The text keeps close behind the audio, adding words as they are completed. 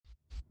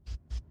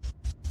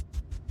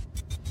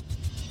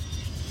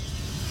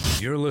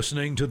You're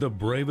listening to the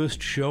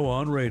bravest show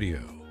on radio.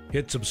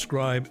 Hit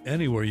subscribe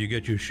anywhere you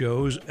get your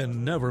shows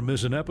and never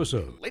miss an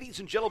episode. Ladies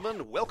and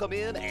gentlemen, welcome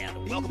in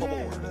and welcome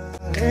aboard.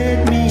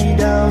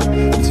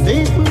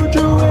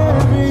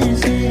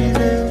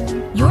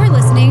 You're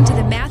listening to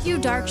The Matthew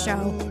Dark Show,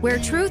 where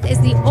truth is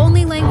the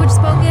only language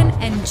spoken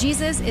and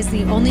Jesus is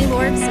the only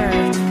Lord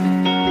served.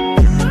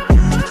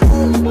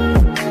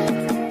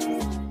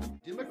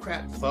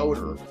 Democrat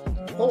voter,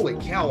 holy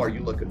cow, are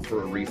you looking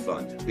for a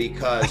refund?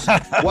 Because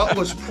what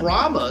was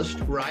promised,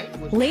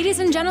 right? Ladies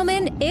and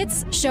gentlemen,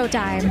 it's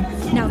showtime.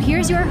 Now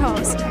here's your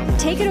host.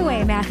 Take it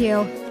away, Matthew.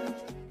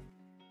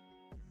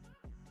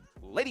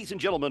 Ladies and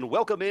gentlemen,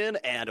 welcome in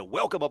and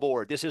welcome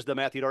aboard. This is the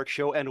Matthew Dark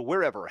Show, and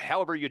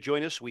however you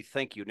join us, we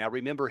thank you. Now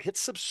remember, hit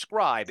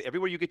subscribe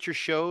everywhere you get your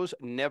shows.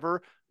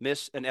 Never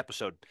miss an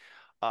episode.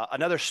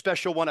 Another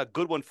special one, a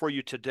good one for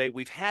you today.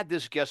 We've had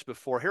this guest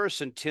before.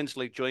 Harrison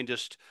Tinsley joined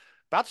us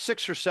about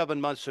 6 or 7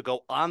 months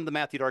ago on the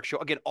Matthew Dark Show.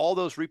 Again, all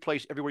those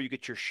replays everywhere you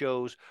get your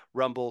shows,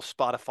 Rumble,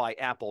 Spotify,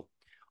 Apple.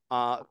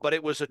 But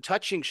it was a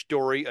touching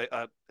story,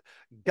 a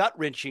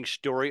gut-wrenching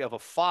story of a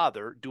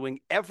father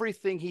doing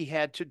everything he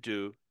had to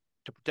do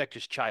to protect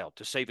his child,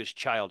 to save his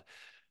child.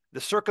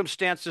 The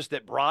circumstances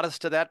that brought us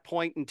to that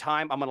point in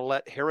time, I'm going to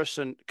let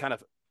Harrison kind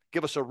of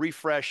give us a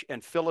refresh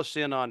and fill us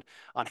in on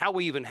how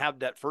we even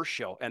had that first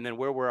show and then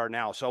where we are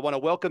now. So I want to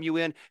welcome you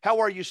in. How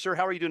are you, sir?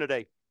 How are you doing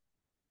today?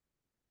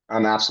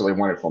 I'm absolutely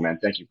wonderful, man.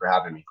 Thank you for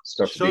having me.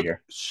 Stoked to be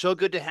here. So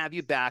good to have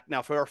you back.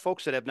 Now, for our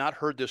folks that have not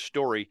heard this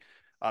story,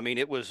 I mean,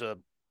 it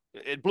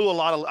blew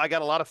I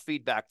got a lot of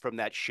feedback from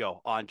that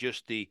show on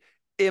just the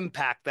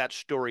impact that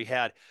story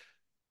had.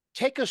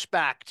 Take us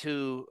back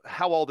to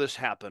how all this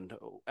happened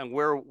and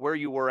where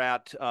you were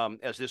at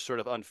as this sort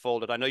of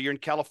unfolded. I know you're in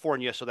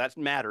California, so that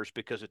matters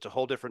because it's a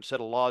whole different set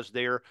of laws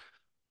there.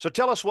 So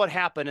tell us what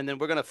happened, and then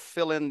we're going to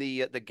fill in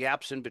the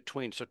gaps in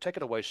between. So take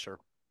it away, sir.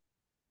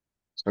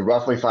 So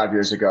roughly 5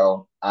 years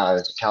ago, I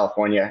was in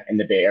California in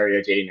the Bay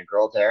Area dating a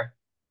girl there,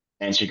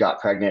 and she got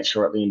pregnant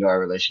shortly into our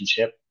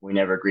relationship. We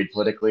never agreed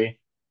politically,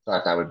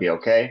 thought that would be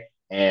okay.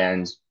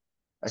 And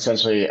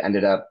essentially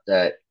ended up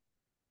that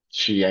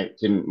she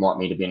didn't want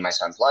me to be in my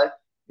son's life,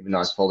 even though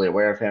I was fully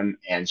aware of him.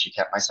 And she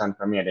kept my son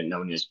from me. I didn't know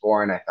when he was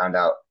born. I found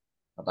out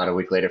about a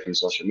week later from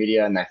social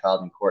media, and I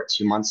filed in court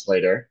 2 months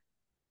later.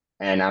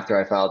 And after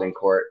I filed in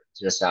court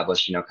to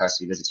establish,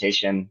 custody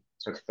visitation,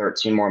 took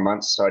 13 more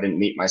months. So I didn't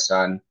meet my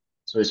son.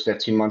 So he was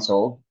 15 months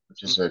old,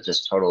 which is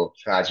just total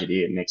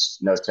tragedy. It makes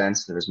no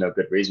sense. There was no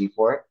good reason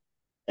for it.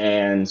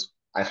 And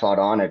I fought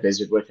on. I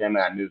visited with him,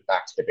 and I moved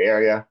back to the Bay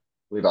Area. I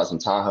believe I was in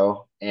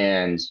Tahoe,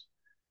 and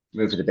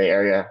moved to the Bay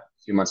Area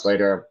a few months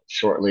later,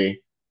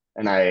 shortly.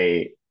 And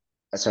I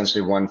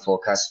essentially won full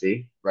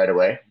custody right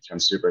away, which I'm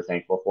super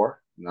thankful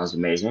for. And that was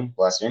amazing,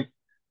 blessing.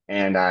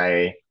 And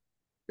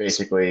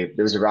it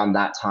was around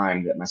that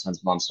time that my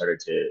son's mom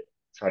started to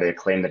try to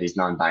claim that he's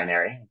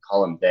non-binary,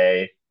 call him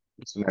they.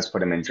 Sometimes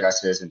put him in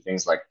dresses and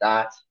things like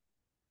that.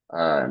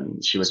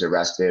 She was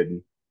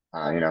arrested,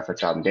 for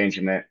child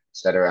endangerment, et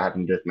cetera,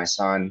 having to do with my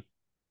son.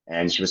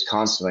 And she was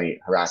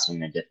constantly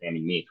harassing and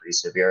defaming me pretty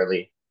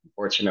severely.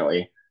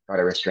 Unfortunately, got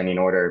a restraining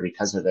order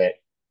because of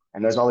it.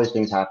 And there's all these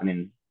things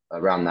happening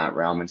around that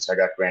realm. And so I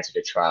got granted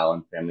a trial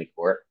in family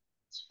court.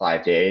 It's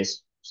 5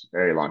 days. It's a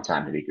very long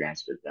time to be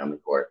granted in family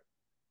court.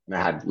 And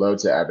I had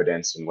loads of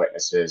evidence and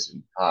witnesses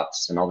and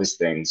cops and all these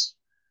things.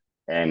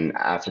 And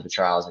after the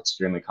trial, I was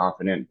extremely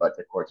confident, but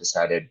the court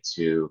decided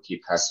to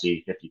keep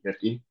custody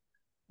 50-50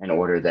 and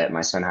order that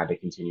my son had to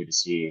continue to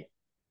see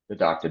the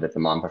doctor that the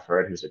mom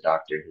preferred, who's a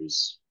doctor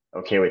who's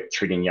okay with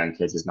treating young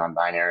kids as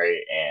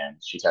non-binary. And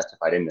she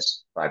testified in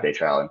this 5-day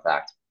trial, in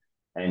fact.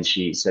 And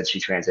she said she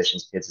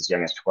transitions kids as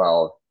young as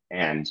 12,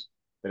 and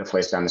that a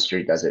place down the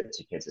street does it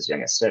to kids as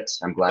young as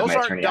 6. I'm glad my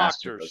attorney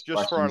asked those doctors, just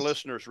questions. for our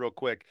listeners real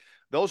quick.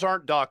 Those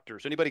aren't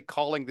doctors. Anybody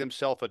calling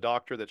themselves a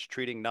doctor that's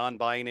treating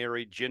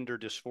non-binary, gender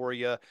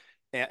dysphoria,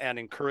 and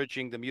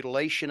encouraging the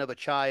mutilation of a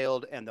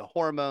child and the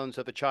hormones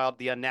of a child,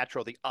 the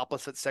unnatural, the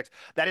opposite sex,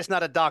 that is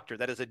not a doctor.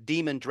 That is a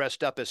demon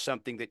dressed up as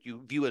something that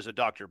you view as a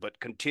doctor. But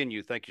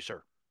continue. Thank you,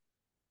 sir.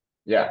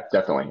 Yeah,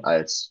 definitely.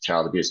 It's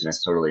child abuse, and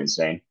it's totally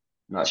insane.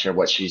 I'm not sure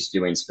what she's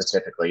doing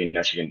specifically.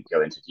 She didn't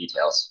go into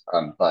details,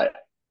 but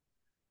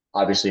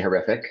obviously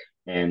horrific.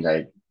 And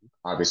I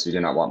obviously do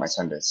not want my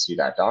son to see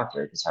that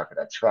doctor, because how could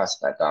I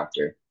trust that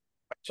doctor?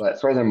 But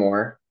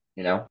furthermore,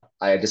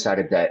 I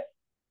decided that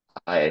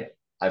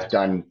I've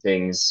done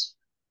things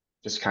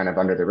just kind of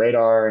under the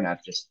radar, and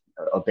I've just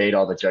obeyed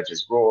all the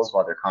judge's rules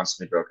while they're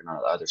constantly broken on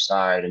the other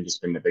side, and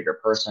just been the bigger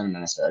person. And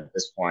I said, at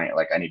this point,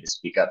 I need to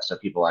speak up so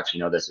people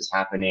actually know this is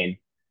happening.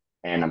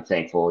 And I'm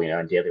thankful,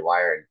 in Daily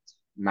Wire,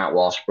 Matt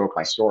Walsh broke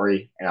my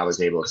story, and I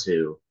was able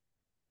to,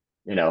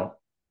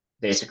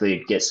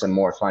 basically get some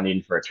more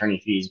funding for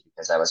attorney fees,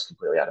 because I was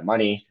completely out of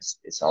money.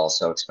 It's all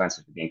so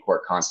expensive to be in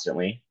court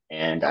constantly.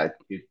 And I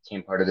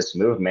became part of this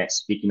movement,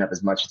 speaking up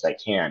as much as I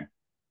can,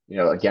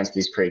 against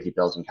these crazy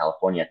bills in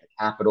California at the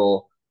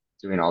Capitol,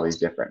 doing all these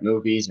different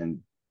movies. And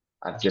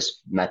I've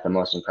just met the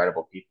most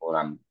incredible people.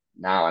 And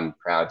I'm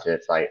proud to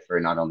fight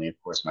for not only,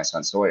 of course, my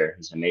son Sawyer,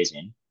 who's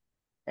amazing,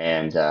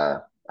 And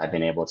I've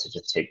been able to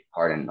just take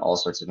part in all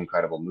sorts of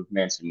incredible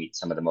movements and meet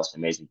some of the most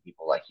amazing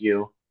people like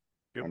you,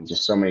 Yep. and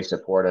just so many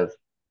supportive,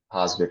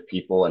 positive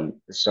people. And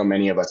there's so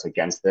many of us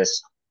against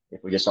this.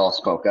 If we just all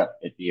spoke up,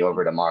 it'd be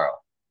over tomorrow.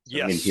 So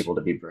we need Yes. people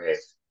to be brave.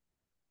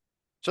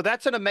 So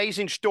that's an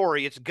amazing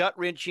story. It's gut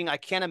wrenching. I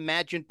can't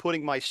imagine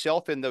putting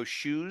myself in those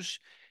shoes.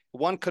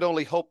 One could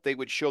only hope they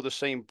would show the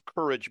same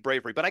courage,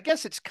 bravery. But I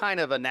guess it's kind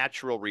of a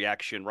natural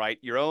reaction, right?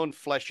 Your own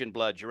flesh and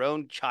blood, your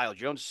own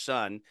child, your own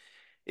son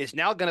is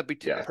now going to be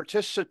Yeah.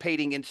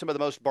 participating in some of the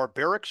most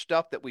barbaric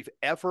stuff that we've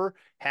ever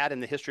had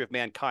in the history of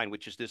mankind,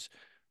 which is this,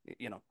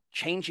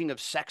 changing of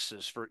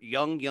sexes for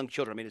young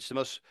children. I mean, it's the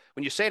most,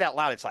 when you say it out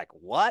loud, it's like,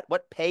 what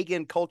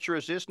pagan culture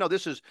is this? No,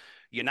 this is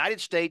United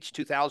States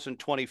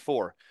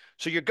 2024.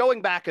 So you're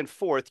going back and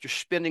forth, you're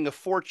spending a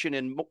fortune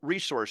in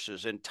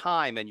resources and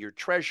time and your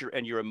treasure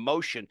and your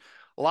emotion.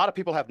 A lot of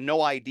people have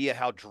no idea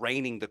how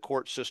draining the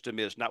court system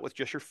is, not with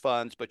just your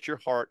funds, but your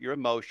heart, your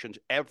emotions,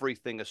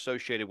 everything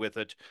associated with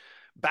it.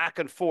 Back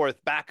and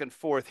forth, back and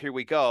forth. Here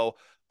we go.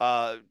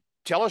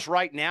 Tell us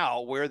right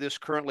now where this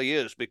currently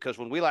is, because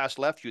when we last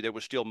left you, there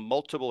was still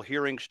multiple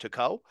hearings to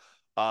go.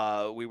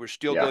 We were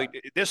still Yeah. going.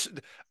 This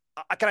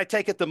can I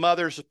take it the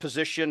mother's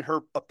position, her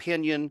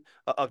opinion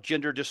of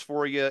gender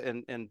dysphoria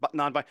and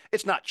non-binary?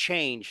 It's not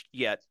changed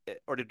yet,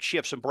 or did she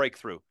have some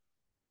breakthrough?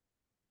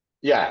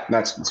 Yeah,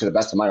 that's to the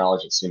best of my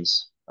knowledge, it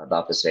seems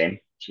about the same.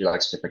 She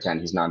likes to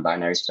pretend he's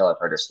non-binary still. I've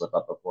heard her slip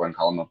up before and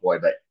call him a boy,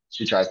 but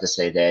she tries to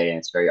say they, and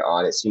it's very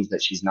odd. It seems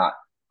that she's not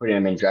putting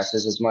him in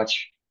dresses as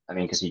much. I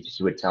mean, because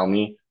he would tell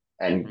me,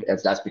 and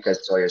that's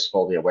because Sawyer's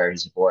fully aware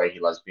he's a boy. He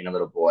loves being a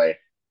little boy,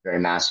 very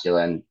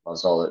masculine,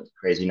 loves all the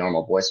crazy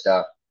normal boy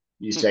stuff.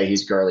 You say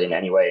he's girly in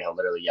any way, he'll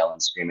literally yell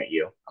and scream at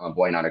you. I'm a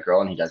boy, not a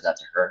girl, and he does that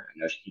to her. I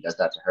know he does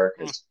that to her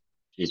because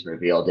she's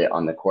revealed it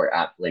on the court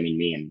app, blaming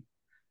me and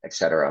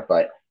etc.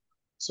 But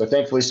so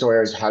thankfully,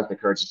 Sawyer's had the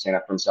courage to stand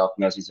up for himself.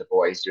 Knows he's a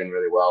boy. He's doing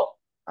really well,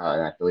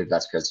 and I believe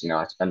that's because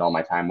I spend all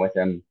my time with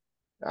him,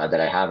 that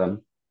I have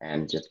him,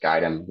 and just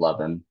guide him, love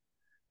him,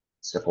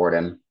 support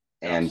him,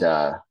 and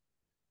Yes.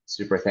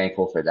 super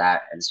thankful for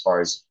that. And as far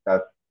as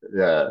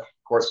the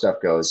court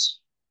stuff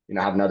goes,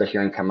 I have another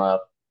hearing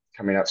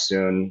coming up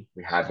soon.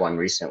 We had one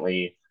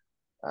recently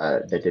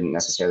that didn't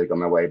necessarily go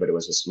my way, but it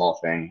was a small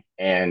thing,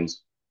 and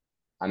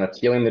I'm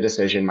appealing the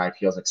decision. My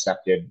appeal's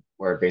accepted.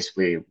 We're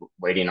basically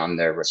waiting on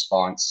their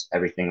response.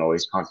 Everything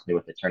always constantly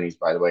with attorneys,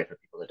 by the way, for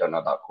people that don't know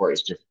about court,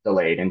 is just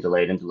delayed and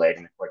delayed and delayed.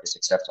 And the court just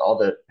accepts all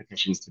the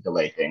petitions to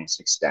delay things,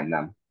 extend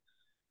them.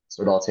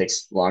 So it all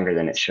takes longer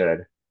than it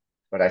should.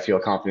 But I feel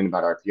confident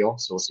about our appeal.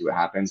 So we'll see what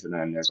happens. And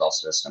then there's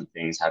also some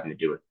things having to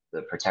do with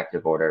the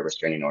protective order,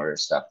 restraining order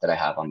stuff that I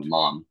have on the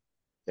mom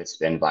that's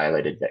been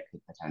violated that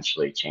could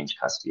potentially change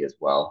custody as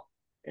well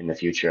in the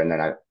future. And then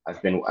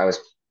I was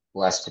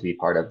blessed to be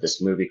part of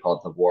this movie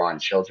called The War on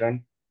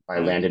Children by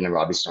Landon and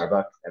Robbie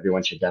Starbuck.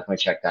 Everyone should definitely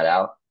check that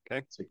out. Okay.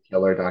 It's a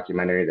killer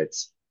documentary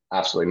that's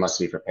absolutely must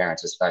see for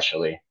parents,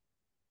 especially.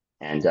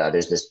 And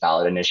there's this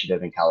ballot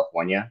initiative in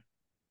California,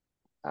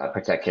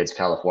 Protect Kids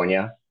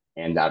California,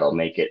 and that'll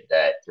make it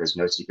that there's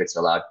no secrets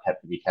allowed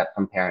to be kept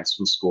from parents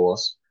from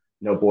schools,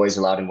 no boys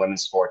allowed in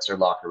women's sports or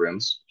locker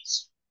rooms, which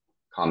is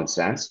common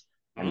sense,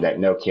 and that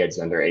no kids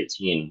under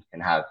 18 can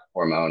have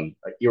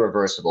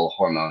irreversible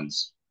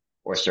hormones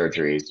or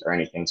surgeries or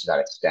anything to that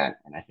extent.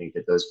 And I think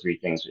that those three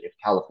things, if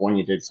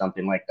California did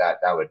something like that,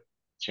 that would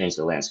change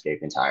the landscape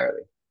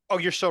entirely. Oh,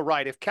 you're so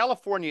right. If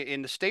California,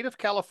 in the state of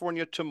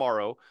California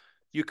tomorrow,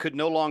 you could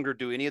no longer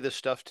do any of this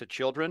stuff to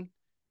children,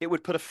 it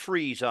would put a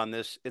freeze on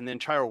this in the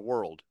entire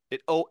world.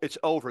 It's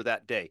over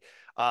that day.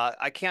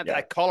 I can't.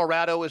 Yeah.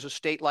 Colorado is a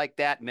state like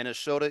that.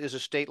 Minnesota is a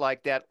state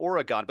like that.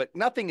 Oregon, but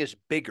nothing is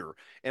bigger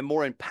and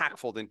more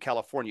impactful than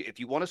California. If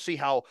you want to see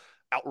how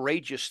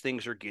outrageous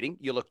things are getting,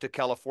 you look to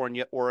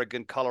California,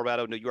 Oregon,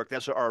 Colorado, New York.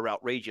 Those are our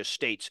outrageous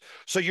states.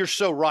 So you're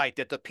so right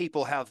that the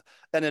people have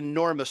an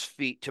enormous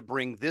feat to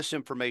bring this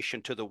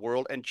information to the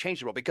world and change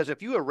the world. Because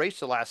if you erase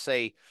the last,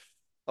 say,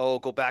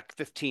 go back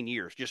 15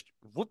 years, just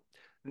whoop,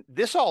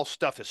 this all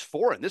stuff is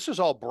foreign. This is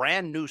all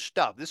brand new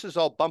stuff. This is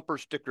all bumper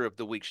sticker of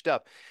the week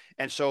stuff.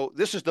 And so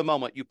this is the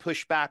moment you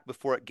push back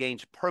before it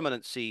gains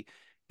permanency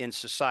in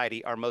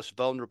society. Our most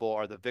vulnerable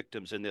are the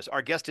victims in this.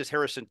 Our guest is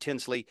Harrison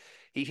Tinsley.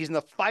 He's in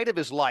the fight of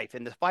his life,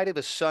 in the fight of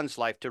his son's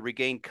life to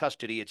regain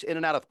custody. It's in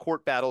and out of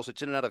court battles.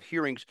 It's in and out of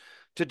hearings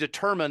to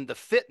determine the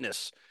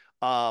fitness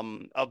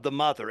of the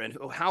mother and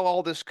how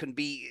all this can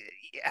be.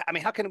 I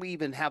mean, how can we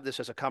even have this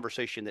as a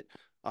conversation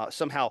that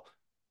somehow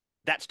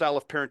that style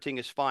of parenting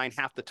is fine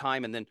half the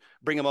time, and then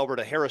bring them over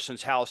to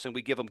Harrison's house and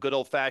we give them good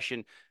old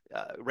fashioned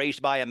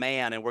raised by a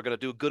man, and we're going to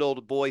do good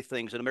old boy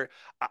things in America.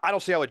 I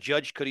don't see how a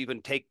judge could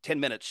even take 10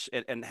 minutes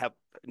and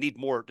need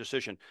more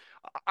decision.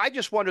 I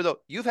just wonder though,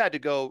 you've had to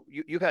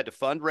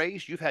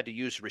fundraise, you've had to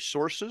use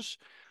resources.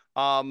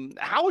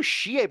 How is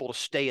she able to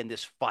stay in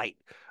this fight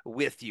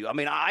with you? I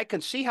mean, I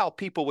can see how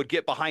people would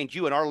get behind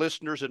you and our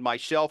listeners and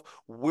myself.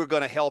 We're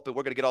going to help, and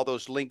we're going to get all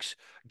those links,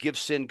 Give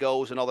Sin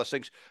Goes and all those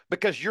things,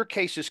 because your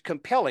case is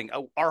compelling.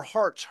 Our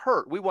hearts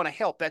hurt. We want to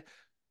help.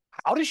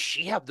 How does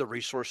she have the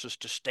resources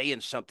to stay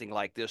in something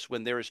like this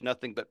when there is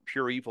nothing but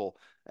pure evil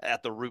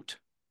at the root?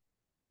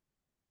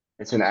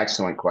 It's an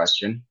excellent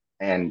question.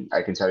 And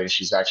I can tell you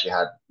she's actually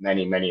had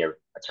many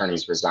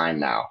attorneys resign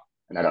now.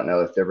 And I don't know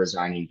if they're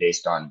resigning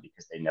based on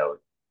because they know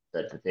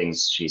that the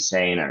things she's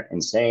saying are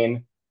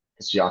insane,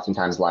 because she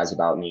oftentimes lies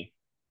about me,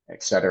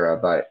 etc.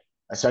 But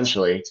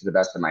essentially, to the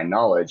best of my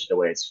knowledge, the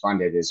way it's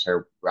funded is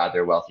her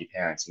rather wealthy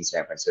parents in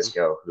San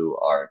Francisco, who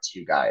are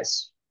two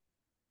guys.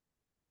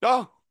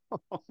 Oh,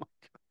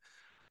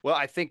 well,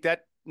 I think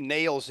that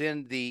nails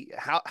in the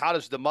how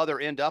does the mother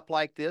end up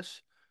like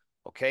this?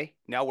 Okay,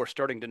 now we're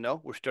starting to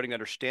know, we're starting to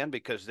understand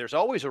because there's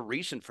always a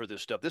reason for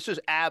this stuff. This is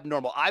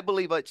abnormal. I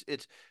believe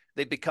it's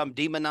they become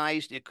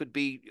demonized. It could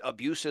be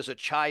abuse as a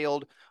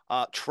child,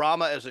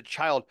 trauma as a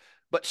child,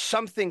 but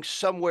something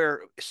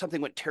somewhere,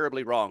 something went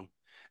terribly wrong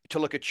to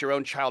look at your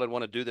own child and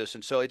want to do this.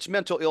 And so it's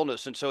mental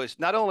illness. And so it's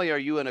not only are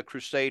you in a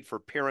crusade for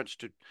parents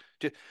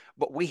to,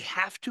 but we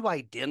have to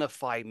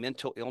identify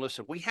mental illness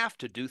and we have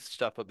to do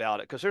stuff about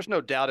it because there's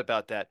no doubt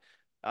about that.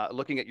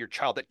 Looking at your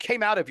child that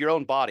came out of your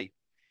own body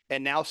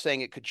and now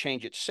saying it could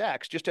change its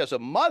sex just as a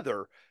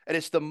mother. And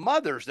it's the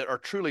mothers that are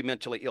truly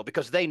mentally ill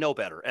because they know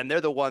better. And they're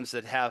the ones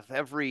that have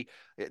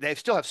they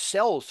still have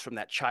cells from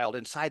that child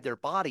inside their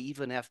body,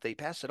 even if they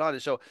pass it on.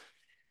 And so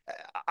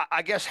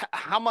I guess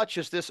how much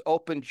has this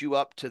opened you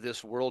up to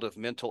this world of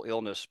mental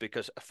illness?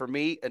 Because for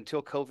me,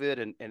 until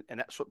COVID, and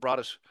that's what brought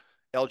us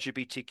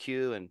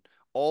LGBTQ and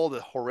all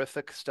the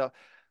horrific stuff,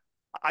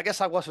 I guess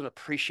I wasn't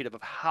appreciative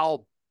of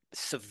how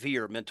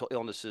severe mental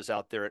illness is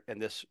out there,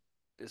 and this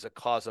is a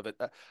cause of it.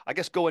 I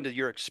guess go into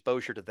your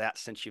exposure to that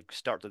since you've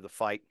started the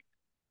fight.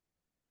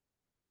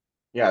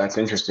 Yeah, that's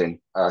interesting.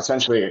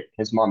 Essentially,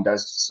 his mom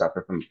does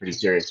suffer from pretty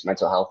serious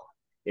mental health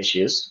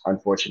issues,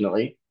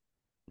 unfortunately,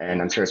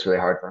 and I'm sure it's really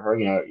hard for her,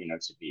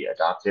 to be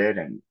adopted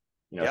and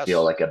feel Yes.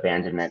 like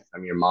abandonment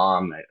from your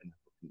mom.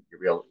 And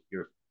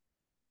you're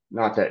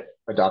not that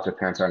adoptive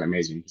parents aren't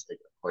amazing because they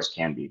of course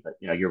can be, but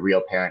your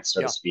real parents,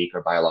 so to Yeah. speak,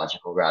 or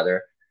biological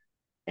rather.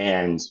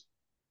 And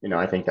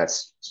I think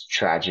that's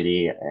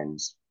tragedy, and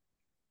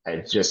I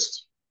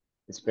just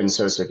it's been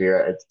so severe.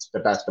 It's the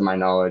best of my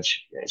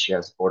knowledge. She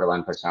has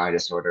borderline personality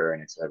disorder,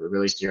 and it's a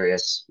really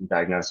serious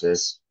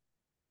diagnosis.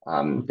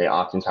 They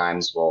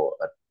oftentimes will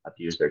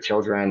abuse their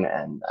children,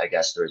 and I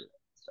guess there's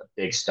a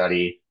big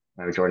study.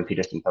 Jordan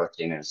Peterson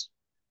posting is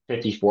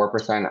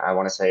 54%, I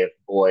want to say, of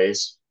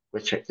boys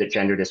with the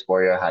gender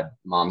dysphoria had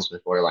moms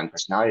with borderline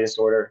personality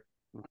disorder.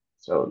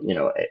 So,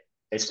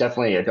 it's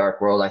definitely a dark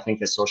world. I think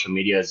that social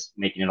media is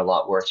making it a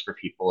lot worse for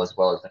people, as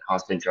well as the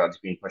constant drugs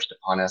being pushed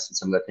upon us and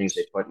some of the things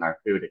they put in our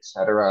food,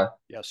 etc.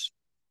 Yes.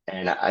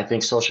 And I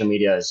think social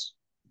media is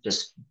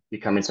just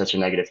becoming such a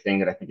negative thing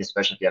that I think,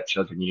 especially if you have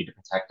children, you need to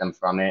protect them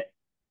from it,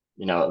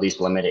 at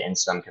least limit it in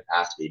some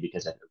capacity,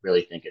 because I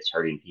really think it's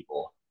hurting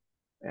people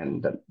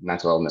and the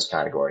mental illness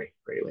category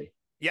greatly.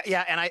 Yeah,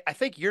 yeah, and I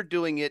think you're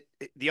doing it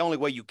the only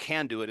way you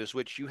can do it is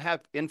which you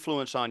have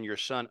influence on your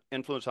son,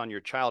 influence on your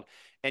child,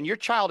 and your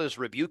child is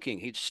rebuking.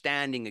 He's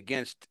standing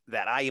against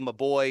that. I am a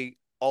boy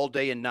all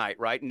day and night,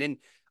 right? And then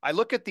I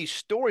look at these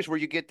stories where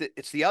you get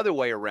it's the other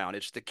way around.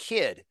 It's the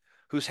kid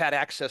who's had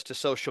access to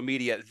social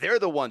media. They're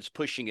the ones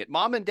pushing it.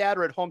 Mom and dad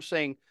are at home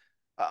saying,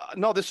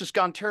 "No, this has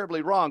gone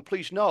terribly wrong.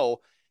 Please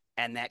no."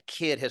 And that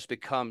kid has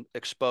become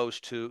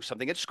exposed to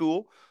something at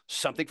school,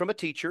 something from a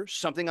teacher,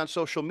 something on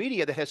social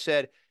media that has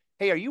said,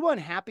 hey, are you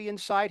unhappy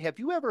inside? Have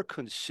you ever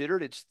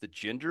considered it's the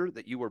gender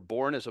that you were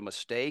born as a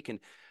mistake?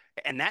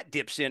 And that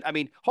dips in. I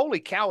mean, holy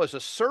cow, as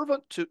a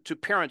servant to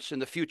parents in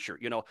the future,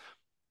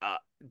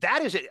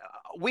 that is it.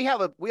 We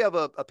have a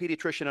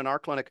pediatrician in our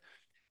clinic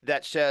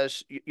that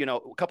says, a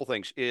couple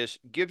things is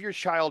give your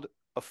child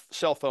a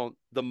cell phone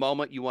the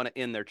moment you want to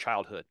end their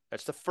childhood.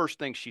 That's the first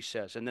thing she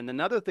says. And then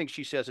another thing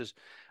she says is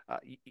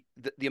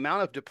the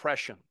amount of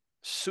depression,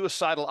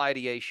 suicidal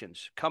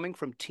ideations coming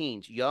from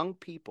teens, young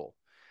people,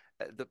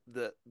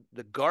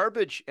 the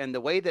garbage and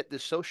the way that the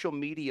social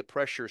media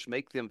pressures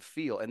make them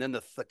feel, and then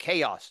the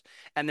chaos,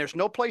 and there's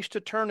no place to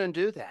turn and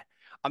do that.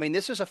 I mean,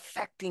 this is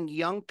affecting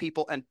young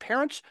people and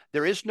parents.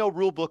 There is no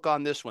rule book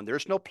on this one.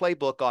 There's no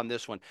playbook on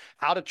this one.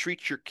 How to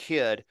treat your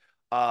kid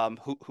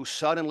who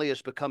suddenly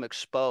has become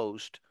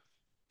exposed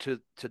to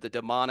the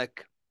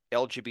demonic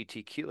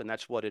LGBTQ, and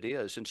that's what it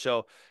is. And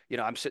so,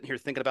 I'm sitting here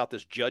thinking about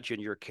this judge in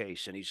your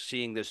case, and he's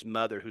seeing this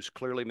mother who's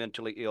clearly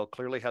mentally ill,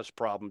 clearly has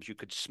problems. You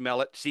could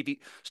smell it.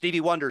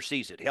 Stevie Wonder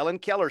sees it. Helen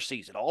Keller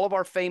sees it. All of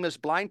our famous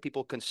blind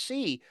people can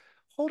see.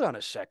 Hold on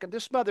a second.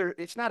 This mother,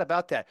 it's not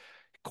about that.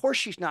 Of course,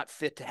 she's not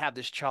fit to have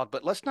this child,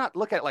 but let's not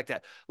look at it like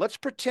that. Let's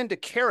pretend to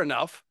care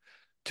enough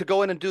to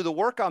go in and do the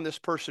work on this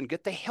person,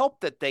 get the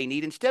help that they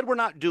need. Instead, we're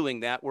not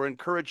doing that. We're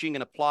encouraging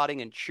and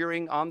applauding and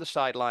cheering on the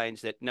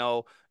sidelines that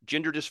no,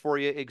 gender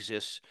dysphoria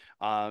exists,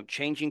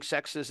 changing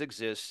sexes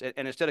exists,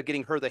 and instead of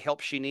getting her the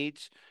help she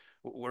needs,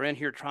 we're in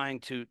here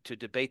trying to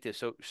debate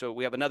this. So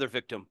we have another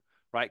victim,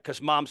 right?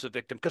 Because mom's a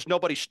victim, because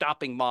nobody's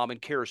stopping mom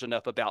and cares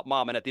enough about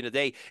mom. And at the end of the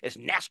day, as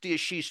nasty as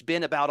she's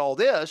been about all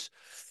this,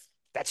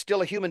 that's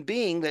still a human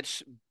being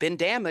that's been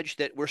damaged,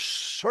 that we're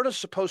sort of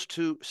supposed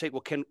to say,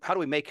 well, how do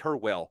we make her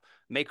well,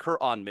 make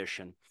her on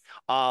mission?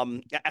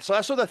 So that's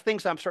one of the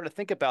things I'm starting to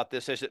think about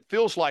this, is it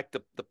feels like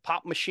the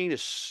pop machine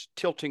is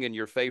tilting in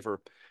your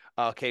favor.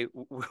 Okay,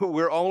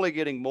 we're only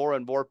getting more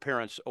and more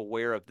parents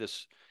aware of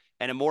this,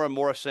 and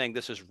more saying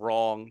this is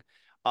wrong.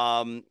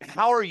 How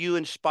are you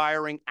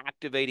inspiring,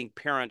 activating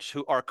parents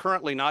who are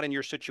currently not in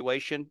your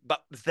situation,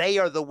 but they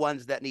are the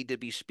ones that need to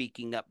be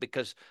speaking up?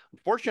 Because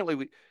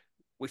unfortunately,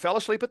 we fell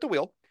asleep at the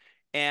wheel,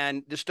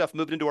 and this stuff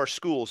moved into our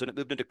schools and it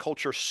moved into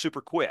culture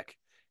super quick.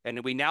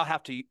 And we now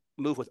have to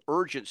move with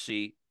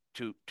urgency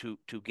to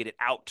get it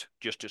out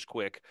just as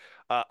quick.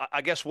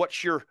 I guess,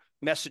 what's your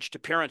message to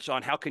parents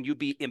on how can you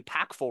be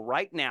impactful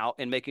right now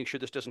in making sure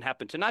this doesn't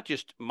happen to not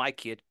just my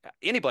kid,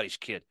 anybody's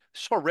kid?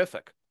 It's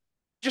horrific.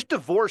 Just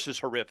divorce is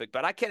horrific,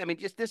 but I can't. I mean,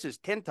 just this is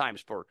 10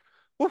 times for.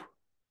 Whew.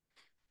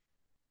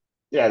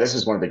 Yeah, this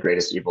is one of the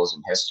greatest evils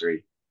in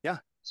history. Yeah.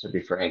 To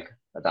be frank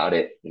about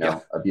it, Yeah.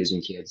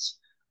 abusing kids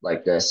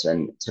like this.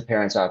 And to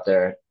parents out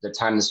there, the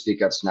time to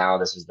speak up's now.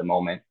 This is the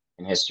moment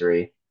in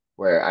history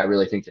where I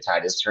really think the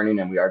tide is turning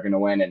and we are going to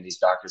win. And these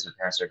doctors and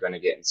parents are going to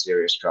get in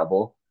serious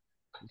trouble,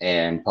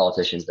 and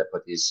politicians that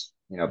put these,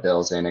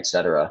 bills in, et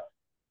cetera.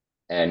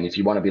 And if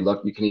you want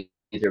to you can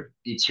either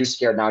be too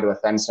scared now to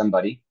offend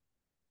somebody,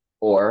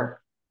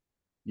 or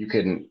you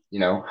can,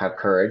 have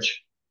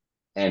courage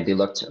and be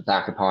looked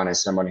back upon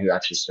as someone who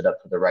actually stood up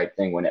for the right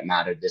thing when it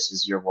mattered. This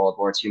is your World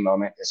War II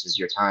moment. This is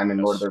your time in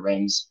Lord of the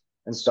Rings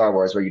and Star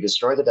Wars, where you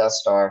destroy the Death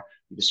Star,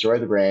 you destroy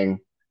the ring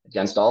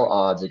against all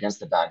odds, against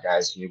the bad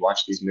guys, and you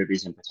watch these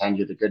movies and pretend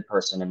you're the good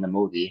person in the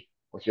movie.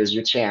 Well, here's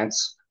your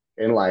chance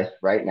in life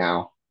right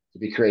now to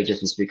be courageous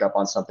and speak up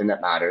on something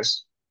that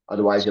matters.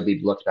 Otherwise, you'll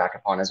be looked back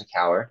upon as a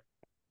coward.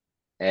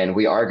 And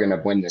we are going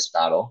to win this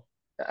battle.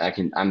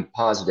 I'm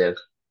positive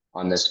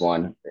on this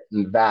one.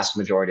 The vast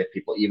majority of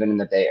people, even in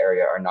the Bay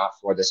Area, are not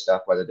for this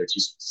stuff, whether they're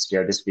too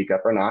scared to speak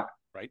up or not.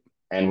 Right.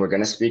 And we're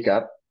going to speak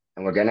up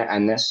and we're going to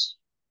end this.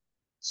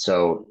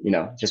 So,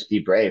 just be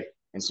brave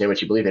and say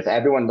what you believe. If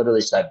everyone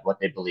literally said what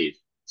they believe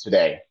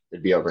today,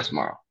 it'd be over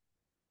tomorrow.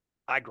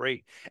 I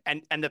agree.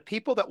 And the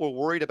people that were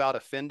worried about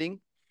offending,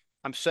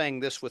 I'm saying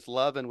this with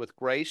love and with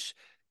grace,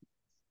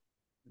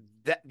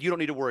 that you don't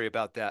need to worry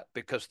about that,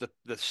 because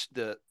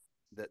the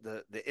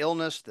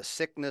illness, the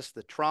sickness,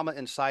 the trauma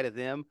inside of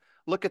them,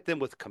 look at them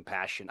with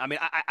compassion. I mean,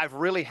 I've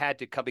really had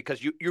to come,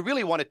 because you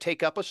really want to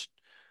take up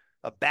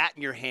a bat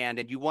in your hand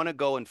and you want to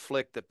go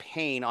inflict the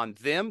pain on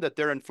them that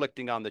they're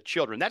inflicting on the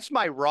children. That's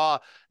my raw,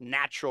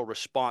 natural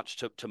response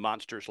to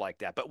monsters like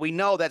that. But we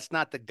know that's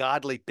not the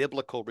godly,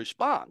 biblical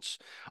response.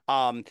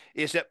 But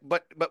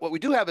what we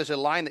do have is a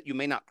line that you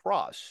may not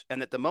cross, and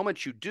that the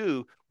moment you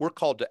do, we're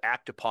called to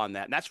act upon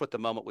that. And that's what the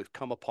moment we've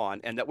come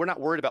upon, and that we're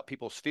not worried about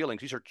people's feelings.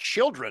 These are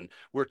children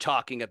we're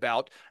talking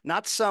about,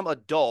 not some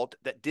adult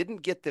that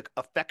didn't get the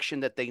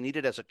affection that they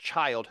needed as a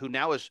child, who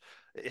now is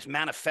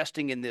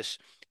manifesting in this,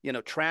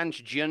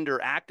 transgender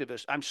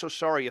activist. I'm so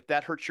sorry if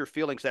that hurts your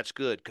feelings. That's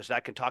good, because I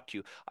can talk to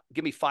you.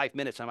 Give me 5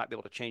 minutes, I might be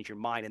able to change your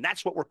mind. And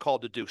that's what we're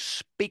called to do,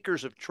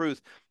 speakers of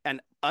truth and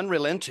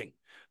unrelenting.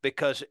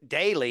 Because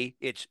daily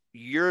it's,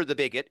 you're the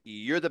bigot,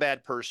 you're the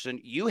bad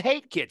person, you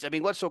hate kids. I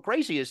mean, what's so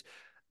crazy is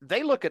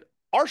they look at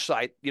our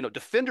side,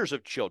 defenders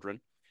of children,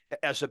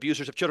 as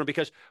abusers of children,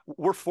 because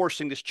we're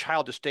forcing this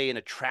child to stay in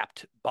a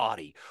trapped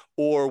body,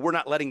 or we're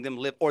not letting them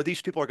live, or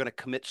these people are going to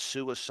commit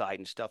suicide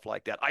and stuff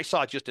like that. I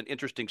saw just an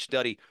interesting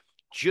study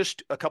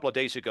just a couple of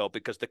days ago,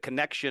 because the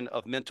connection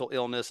of mental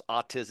illness,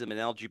 autism, and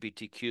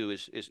LGBTQ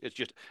is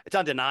just, it's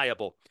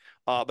undeniable.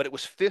 But it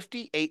was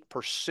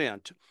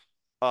 58%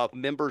 of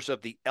members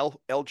of the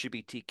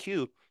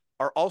LGBTQ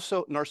are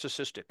also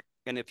narcissistic.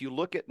 And if you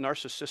look at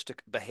narcissistic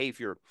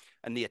behavior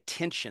and the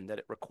attention that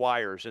it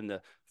requires and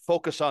the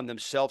focus on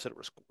themselves that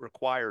it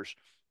requires,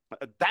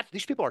 that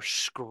these people are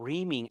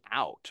screaming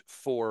out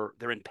for,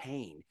 they're in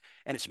pain,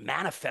 and it's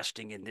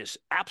manifesting in this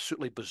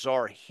absolutely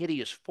bizarre,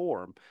 hideous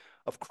form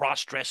of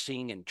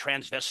cross-dressing and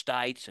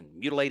transvestites and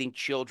mutilating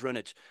children.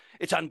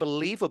 It's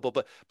unbelievable,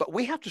 but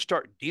we have to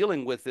start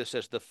dealing with this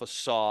as the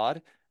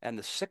facade and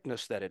the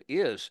sickness that it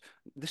is.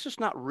 This is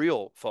not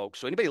real, folks.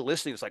 So anybody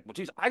listening is like, well,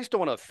 geez, I just don't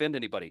want to offend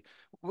anybody.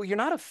 Well, you're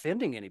not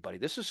offending anybody.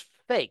 This is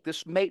fake.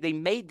 They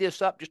made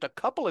this up just a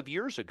couple of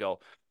years ago.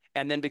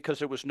 And then because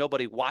there was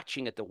nobody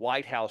watching at the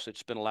White House,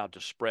 it's been allowed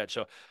to spread.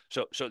 So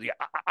yeah,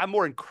 I'm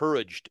more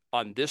encouraged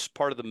on this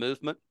part of the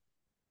movement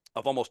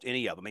of almost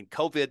any of them. I mean,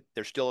 COVID,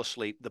 they're still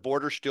asleep. The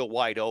border's still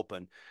wide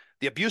open.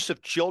 The abuse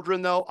of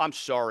children, though, I'm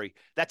sorry,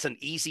 that's an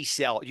easy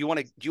sell. Do you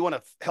want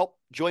to help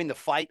join the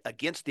fight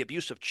against the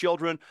abuse of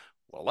children?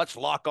 Well, let's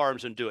lock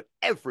arms and do it.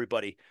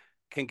 Everybody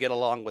can get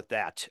along with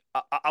that.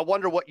 I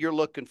wonder what you're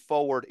looking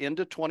forward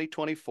into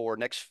 2024,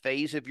 next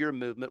phase of your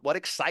movement. What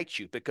excites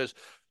you? Because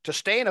to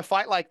stay in a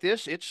fight like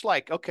this, it's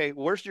like, okay,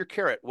 where's your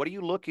carrot? What are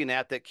you looking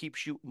at that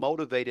keeps you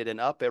motivated and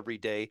up every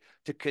day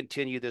to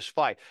continue this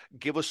fight?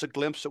 Give us a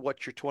glimpse of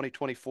what your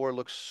 2024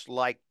 looks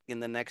like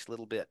in the next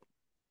little bit.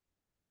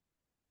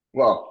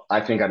 Well, I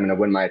think I'm going to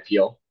win my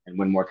appeal and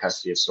win more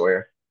custody of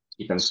Sawyer.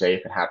 keep him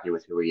safe and happy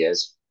with who he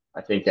is.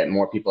 I think that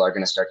more people are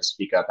going to start to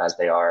speak up as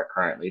they are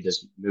currently.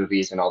 There's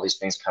movies and all these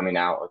things coming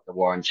out, like the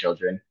War on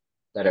Children,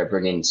 that are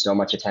bringing so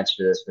much attention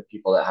to this with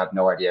people that have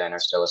no idea and are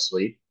still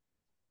asleep.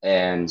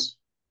 And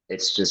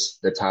it's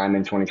just the time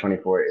in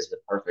 2024 is the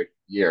perfect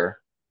year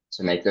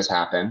to make this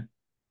happen.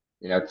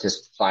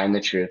 Just find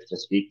the truth, to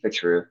speak the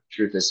truth.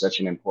 Truth is such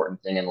an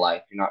important thing in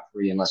life. You're not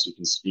free unless you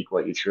can speak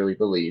what you truly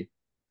believe.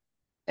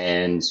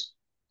 And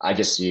I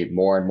just see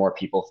more and more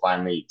people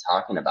finally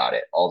talking about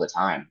it all the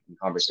time. In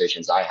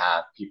conversations I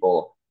have,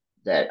 people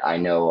that I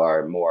know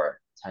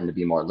tend to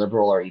be more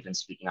liberal, or even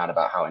speaking out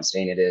about how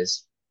insane it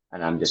is.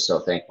 And I'm just so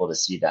thankful to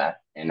see that.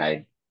 And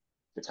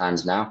the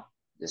time's now.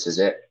 This is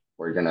it.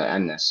 We're going to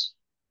end this.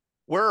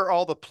 Where are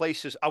all the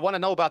places? I want to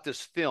know about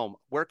this film.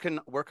 Where can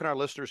our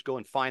listeners go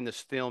and find this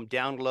film,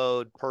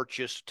 download,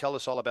 purchase? Tell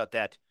us all about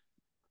that.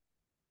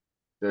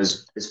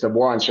 It's the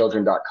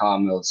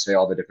waronchildren.com. It'll say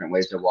all the different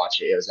ways to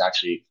watch it. It was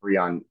actually free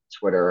on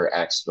Twitter or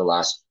X the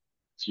last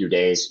few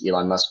days.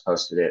 Elon Musk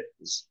posted it.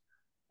 It's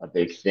a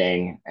big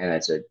thing, and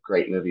it's a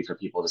great movie for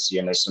people to see.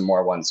 And there's some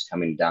more ones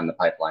coming down the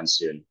pipeline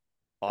soon.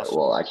 Awesome.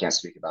 Well, I can't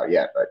speak about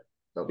yet, but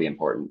they'll be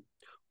important.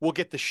 We'll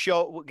get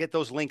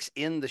those links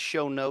in the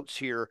show notes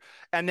here.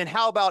 And then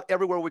how about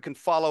everywhere we can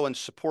follow and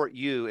support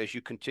you as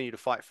you continue to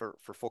fight for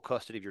full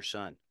custody of your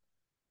son?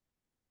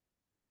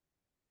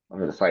 I'm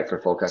going to fight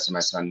for full custody of my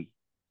son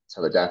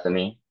till the death of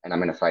me, and I'm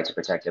going to fight to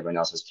protect everyone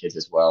else's kids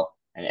as well,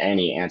 and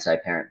any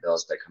anti-parent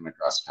bills that come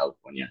across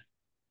California.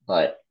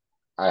 But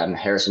I'm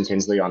Harrison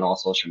Tinsley on all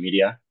social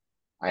media.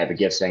 I have a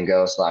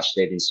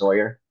GiveSendGo /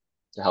 Sawyer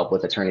to help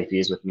with attorney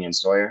fees with me and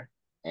Sawyer.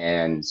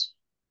 And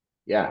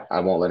yeah, I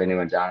won't let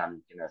anyone down.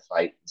 I'm going to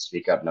fight and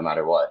speak up no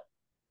matter what.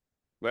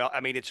 Well, I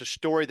mean, it's a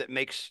story that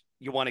makes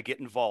you want to get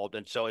involved.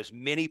 And so as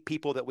many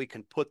people that we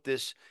can put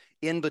this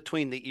in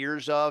between the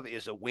ears of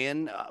is a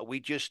win. We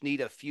just need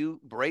a few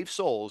brave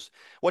souls.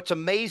 What's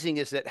amazing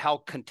is that how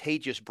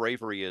contagious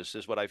bravery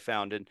is what I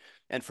found.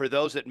 And for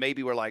those that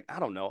maybe were like, I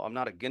don't know, I'm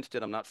not against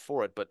it, I'm not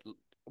for it, but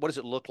what does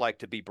it look like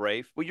to be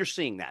brave? Well, you're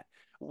seeing that.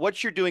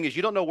 What you're doing is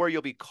you don't know where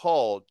you'll be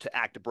called to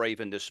act brave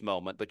in this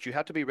moment, but you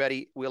have to be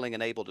ready, willing,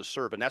 and able to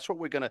serve. And that's what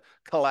we're going to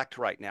collect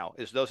right now,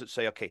 is those that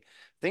say, okay,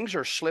 things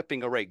are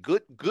slipping away.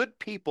 Good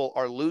people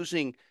are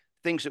losing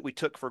things that we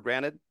took for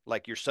granted,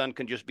 like your son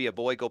can just be a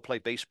boy, go play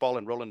baseball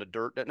and roll in the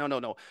dirt.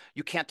 No.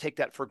 You can't take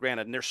that for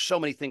granted. And there's so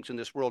many things in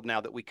this world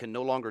now that we can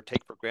no longer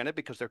take for granted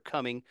because they're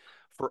coming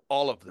for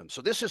all of them.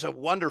 So this is a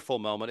wonderful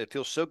moment. It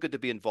feels so good to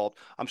be involved.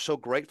 I'm so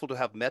grateful to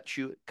have met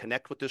you,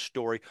 connect with this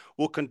story.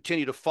 We'll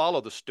continue to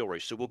follow the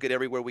story. So we'll get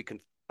everywhere we can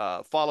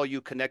follow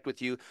you, connect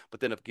with you, but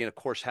then again, of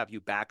course, have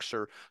you back,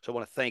 sir. So I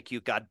want to thank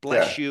you. God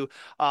bless you.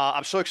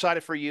 I'm so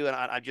excited for you. And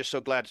I'm just so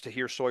glad to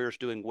hear Sawyer's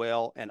doing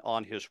well and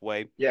on his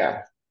way.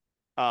 Yeah.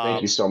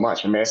 Thank you so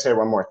much. And may I say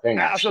one more thing?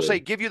 I was going to say,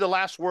 give you the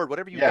last word,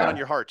 whatever you've got on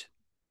your heart.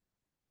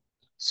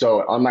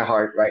 So on my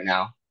heart right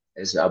now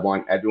is I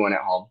want everyone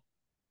at home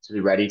to be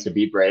ready to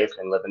be brave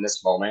and live in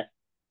this moment.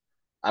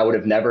 I would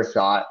have never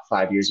thought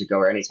 5 years ago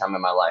or any time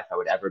in my life I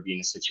would ever be in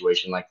a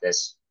situation like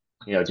this,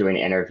 doing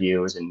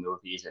interviews and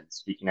movies and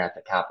speaking at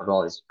the Capitol,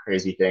 all these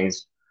crazy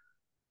things.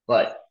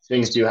 But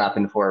things do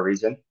happen for a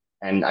reason.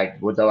 And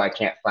though I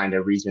can't find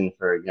a reason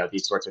for,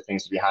 these sorts of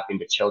things to be happening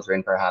to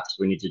children, perhaps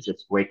we need to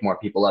just wake more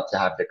people up to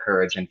have the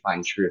courage and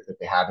find truth that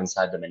they have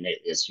inside them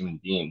innately as human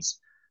beings,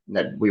 and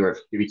that we were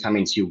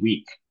becoming too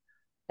weak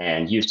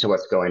and used to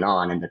what's going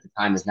on, and that the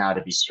time is now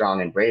to be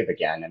strong and brave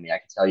again. I mean, I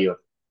can tell you,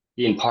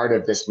 being part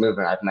of this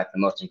movement, I've met the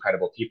most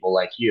incredible people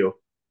like you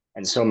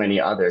and so many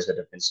others that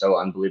have been so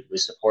unbelievably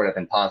supportive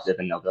and positive,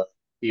 and they'll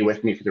be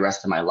with me for the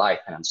rest of my life.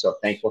 And I'm so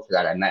thankful for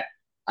that. I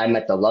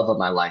met the love of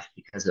my life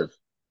because of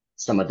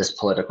some of this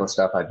political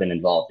stuff I've been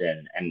involved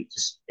in. And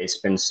just, it's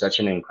been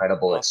such an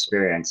incredible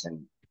experience.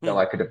 And though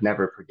I could have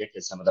never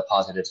predicted some of the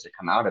positives to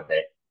come out of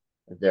it,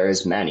 there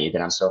is many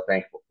that I'm so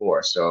thankful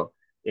for. So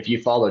if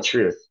you follow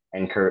truth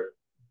and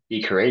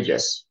be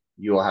courageous,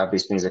 you will have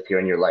these things appear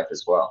in your life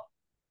as well.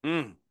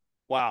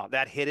 Wow,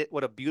 that hit it.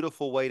 What a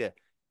beautiful way to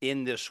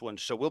end this one.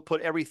 So we'll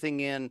put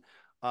everything in.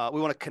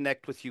 We want to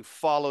connect with you,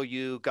 follow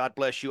you. God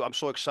bless you. I'm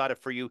so excited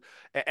for you.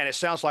 And it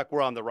sounds like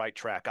we're on the right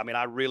track. I mean,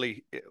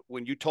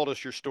 when you told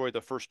us your story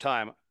the first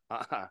time,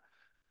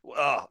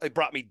 it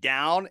brought me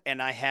down,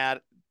 and I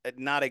had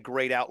not a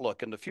great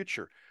outlook in the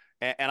future.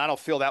 And I don't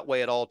feel that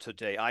way at all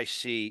today. I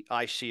see a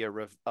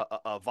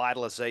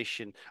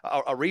revitalization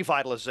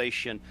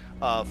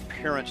of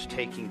parents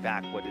taking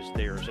back what is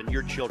theirs, and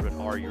your children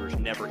are yours.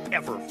 Never,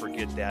 ever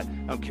forget that.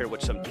 I don't care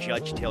what some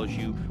judge tells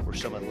you or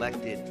some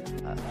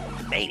elected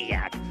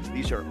maniac.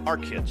 These are our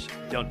kids.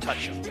 Don't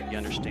touch them. You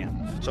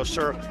understand? So,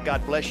 sir,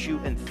 God bless you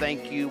and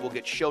thank you. We'll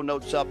get show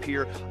notes up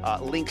here,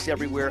 links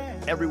everywhere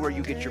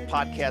you get your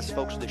podcasts,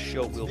 folks. The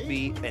show will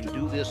be, and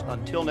do this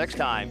until next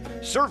time.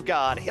 Serve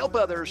God, help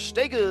others,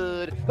 stay good.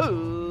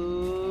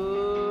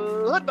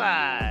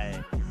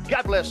 Goodbye.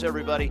 God bless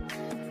everybody.